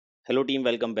Hello team,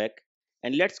 welcome back.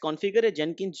 And let's configure a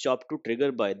Jenkins job to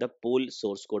trigger by the poll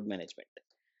source code management.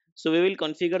 So we will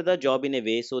configure the job in a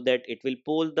way so that it will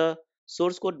poll the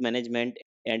source code management,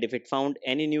 and if it found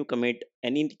any new commit,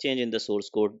 any change in the source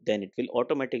code, then it will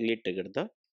automatically trigger the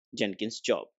Jenkins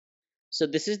job. So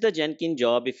this is the Jenkins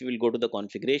job. If you will go to the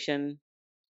configuration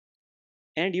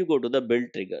and you go to the build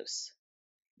triggers,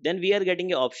 then we are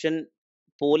getting an option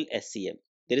poll SCM.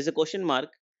 There is a question mark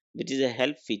which is a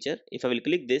help feature. If I will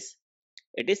click this,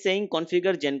 it is saying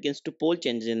configure Jenkins to poll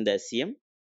changes in the SCM.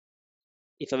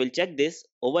 If I will check this,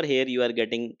 over here you are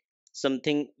getting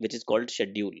something which is called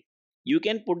schedule. You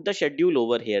can put the schedule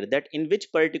over here, that in which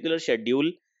particular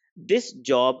schedule this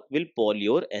job will poll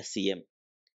your SCM.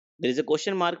 There is a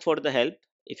question mark for the help.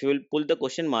 If you will pull the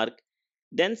question mark,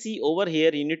 then see over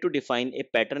here you need to define a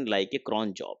pattern like a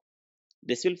cron job.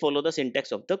 This will follow the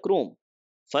syntax of the Chrome.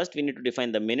 First we need to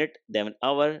define the minute, then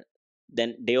hour,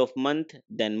 then day of month,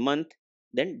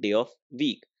 then day of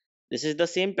week. This is the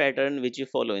same pattern which you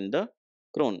follow in the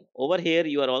cron. Over here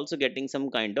you are also getting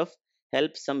some kind of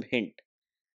help, some hint.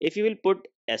 If you will put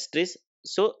asterisk,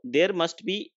 so there must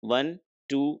be 1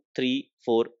 2 3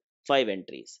 4 5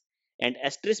 entries, and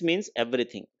asterisk means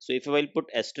everything. So if I will put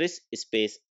asterisk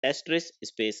space asterisk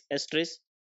space asterisk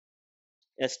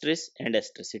asterisk and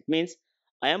asterisk, it means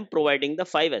I am providing the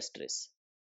 5 asterisks.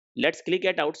 Let's click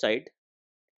at outside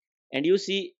and you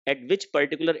see at which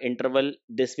particular interval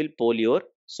this will poll your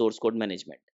source code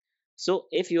management. So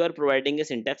if you are providing a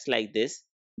syntax like this,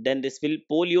 then this will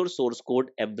poll your source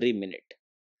code every minute.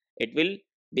 It will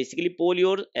basically poll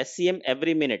your SCM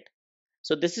every minute.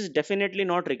 So this is definitely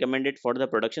not recommended for the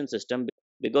production system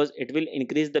because it will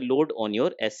increase the load on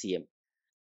your SCM.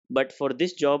 But for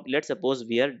this job, let's suppose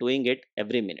we are doing it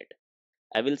every minute.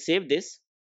 I will save this.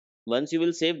 Once you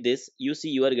will save this, you see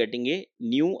you are getting a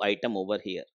new item over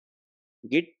here.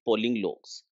 Git polling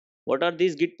logs. What are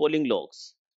these Git polling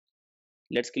logs?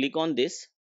 Let's click on this,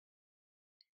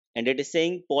 and it is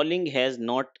saying polling has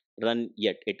not run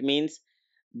yet. It means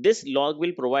this log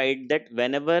will provide that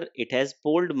whenever it has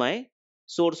polled my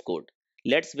source code.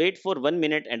 Let's wait for 1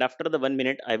 minute, and after the 1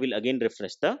 minute I will again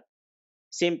refresh the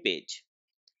same page.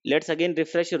 Let's again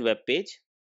refresh your web page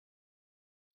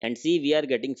and see we are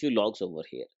getting few logs over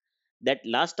here. That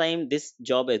last time this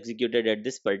job executed at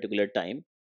this particular time,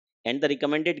 and the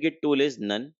recommended git tool is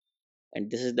none, and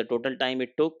this is the total time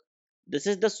it took. This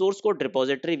is the source code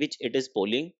repository which it is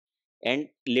polling, and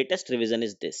latest revision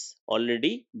is this,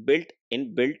 already built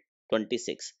in build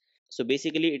 26. So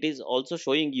basically it is also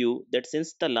showing you that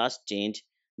since the last change,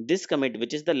 this commit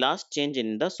which is the last change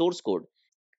in the source code,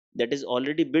 that is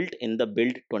already built in the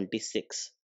build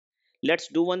 26. Let's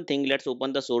do one thing. Let's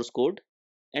open the source code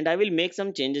and I will make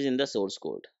some changes in the source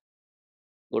code.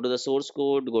 Go to the source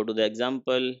code, go to the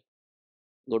example,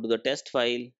 go to the test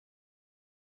file,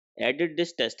 edit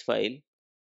this test file,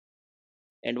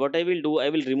 and what I will do, I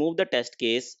will remove the test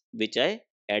case which I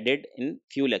added in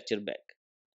few lecture back.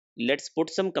 Let's put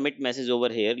some commit message over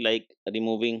here like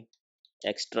removing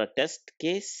extra test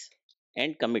case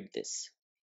and commit this.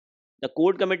 The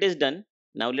code commit is done.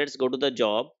 Now let's go to the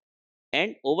job,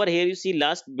 and over here you see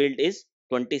last build is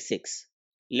 26.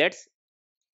 Let's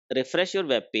refresh your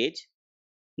web page.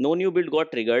 No new build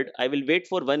got triggered. I will wait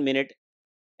for 1 minute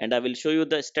and I will show you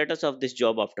the status of this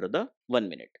job after the 1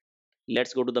 minute.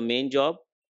 Let's go to the main job,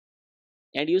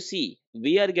 and you see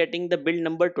we are getting the build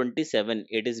number 27.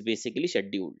 It is basically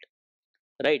scheduled,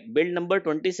 right? Build number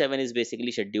 27 is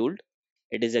basically scheduled.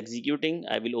 It is executing.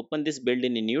 I will open this build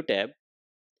in a new tab.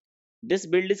 This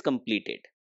build is completed.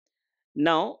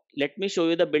 Now let me show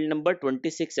you the build number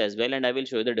 26 as well, and I will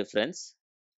show you the difference.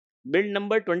 Build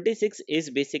number 26 is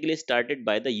basically started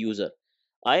by the user.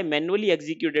 I manually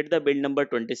executed the build number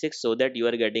 26 so that you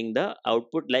are getting the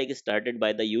output like started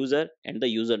by the user and the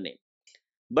username.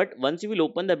 But once you will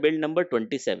open the build number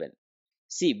 27,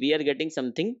 see we are getting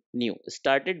something new,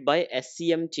 started by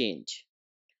SCM change.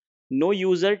 No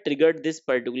user triggered this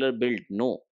particular build.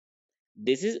 No,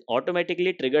 this is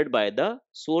automatically triggered by the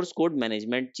source code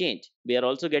management change. We are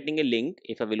also getting a link.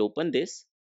 If I will open this,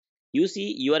 you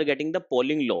see you are getting the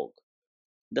polling log,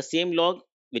 the same log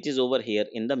which is over here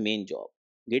in the main job,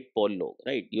 git poll log,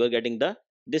 right? You are getting the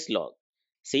this log.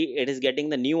 See, it is getting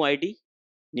the new ID,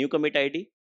 new commit ID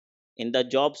in the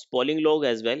jobs polling log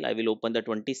as well. I will open the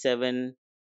 27,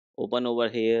 open over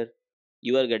here.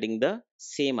 You are getting the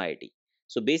same ID.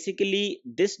 So basically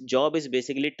this job is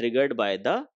basically triggered by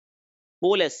the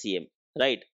poll SCM,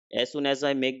 right? As soon as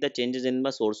I make the changes in my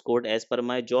source code as per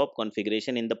my job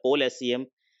configuration in the poll SCM,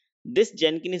 this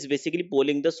Jenkins is basically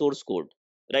polling the source code,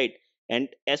 right? And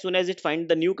as soon as it finds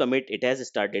the new commit, it has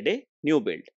started a new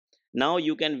build. Now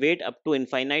you can wait up to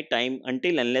infinite time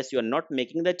until unless you are not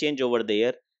making the change over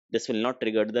there, this will not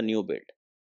trigger the new build.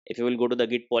 If you will go to the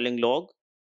git polling log,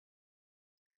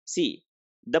 see,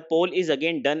 the poll is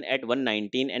again done at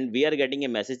 119 and we are getting a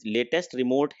message latest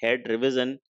remote head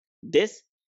revision this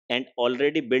and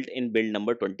already built in build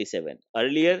number 27.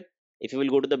 Earlier, if you will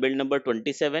go to the build number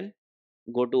 27,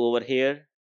 go to over here,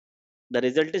 the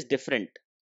result is different.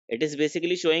 It is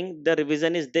basically showing the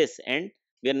revision is this and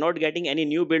we are not getting any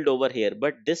new build over here,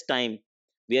 but this time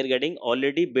we are getting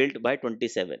already built by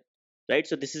 27, right?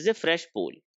 So this is a fresh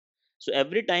poll. So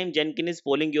every time Jenkins is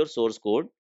polling your source code,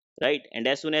 right, and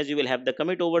as soon as you will have the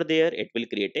commit over there, it will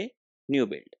create a new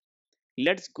build.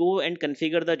 Let's go and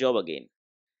configure the job again.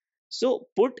 So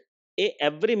put a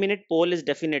every minute poll is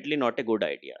definitely not a good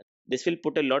idea. This will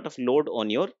put a lot of load on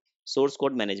your source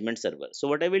code management server. So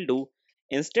what I will do,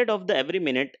 instead of the every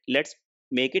minute, let's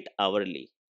make it hourly.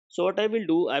 So what I will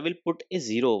do, I will put a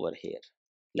 0 over here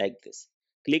like this.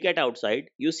 Click at outside,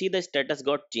 you see the status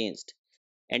got changed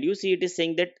and you see it is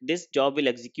saying that this job will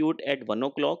execute at 1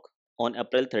 o'clock on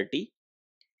April 30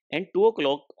 and 2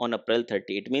 o'clock on April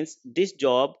 30. It means this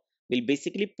job will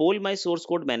basically poll my source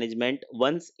code management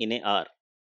once in an hour.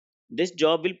 This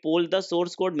job will poll the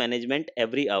source code management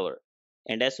every hour,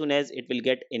 and as soon as it will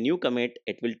get a new commit,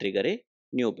 it will trigger a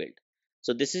new build.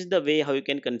 So this is the way how you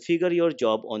can configure your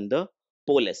job on the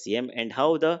poll SCM and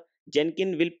how the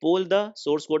Jenkins will poll the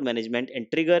source code management and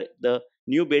trigger the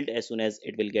new build as soon as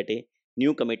it will get a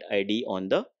new commit ID on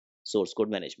the source code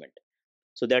management.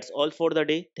 So that's all for the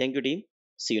day. Thank you team.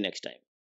 See you next time.